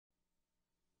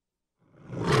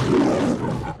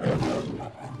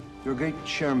Your great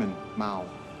chairman, Mao,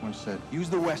 once said, use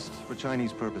the West for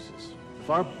Chinese purposes. If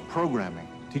our programming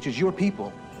teaches your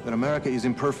people that America is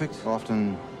imperfect,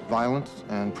 often violent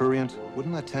and prurient,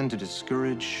 wouldn't that tend to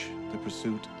discourage the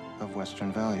pursuit of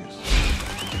Western values?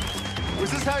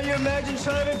 Was this how you imagined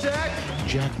China, Jack?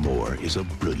 Jack Moore is a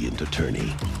brilliant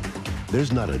attorney.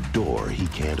 There's not a door he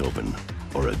can't open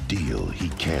or a deal he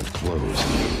can't close.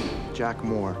 Jack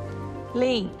Moore.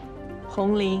 Lin,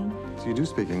 Hong Lin. So you do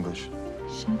speak English?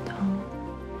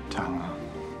 Tang.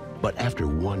 But after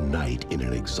one night in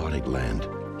an exotic land,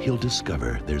 he'll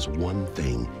discover there's one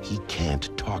thing he can't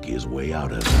talk his way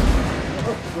out of.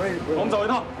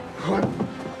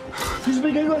 You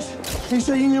speak English? You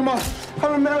say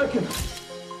I'm American.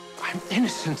 I'm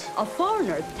innocent. A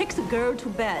foreigner takes a girl to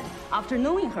bed after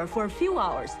knowing her for a few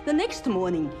hours. The next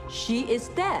morning, she is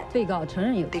dead. The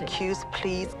accused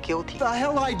pleads guilty. What the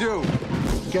hell I do?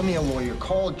 Get me a lawyer.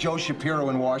 Call Joe Shapiro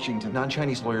in Washington.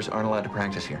 Non-Chinese lawyers aren't allowed to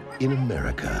practice here. In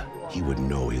America, he would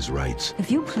know his rights.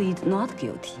 If you plead not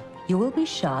guilty, you will be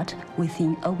shot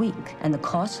within a week, and the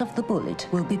cost of the bullet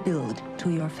will be billed to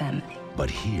your family. But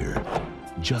here,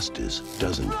 justice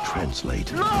doesn't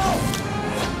translate.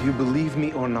 You believe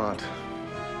me or not?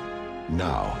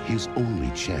 Now, his only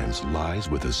chance lies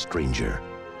with a stranger.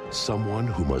 Someone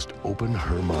who must open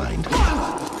her mind.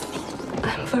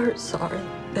 I'm very sorry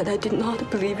that I did not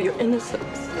believe your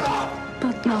innocence.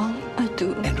 But now I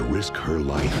do. And risk her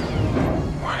life.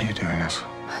 Why are you doing this?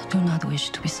 I do not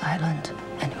wish to be silent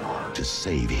anymore. To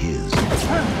save his.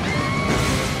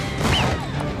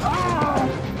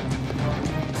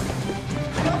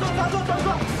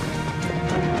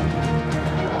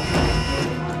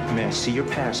 May I see your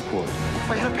passport?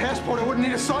 If I had a passport, I wouldn't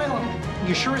need asylum.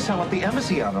 You sure as hell left the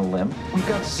embassy out on a limb. We've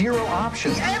got zero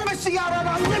options. The embassy out on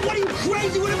a limb? What are you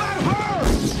crazy? What about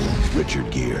her? Richard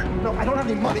Gere. No, I don't have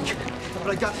any money.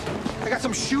 But I got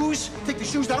some shoes. Take the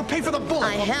shoes down. I'll pay for the bullet.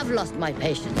 I have lost my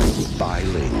patience.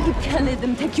 Biling. You can't let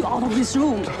them take you out of this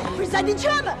room. Presiding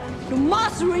Chairman, you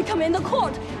must recommend the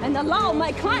court and allow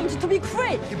my client to be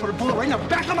free. You put a bullet right in the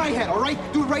back of my head, all right?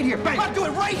 Do it right here. Bang. I'll do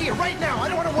it right here, right now. I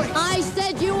don't want to wait. I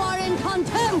said you are in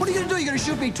contempt. What are you going to do? You going to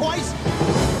shoot me twice?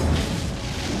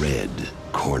 Red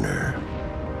Corner.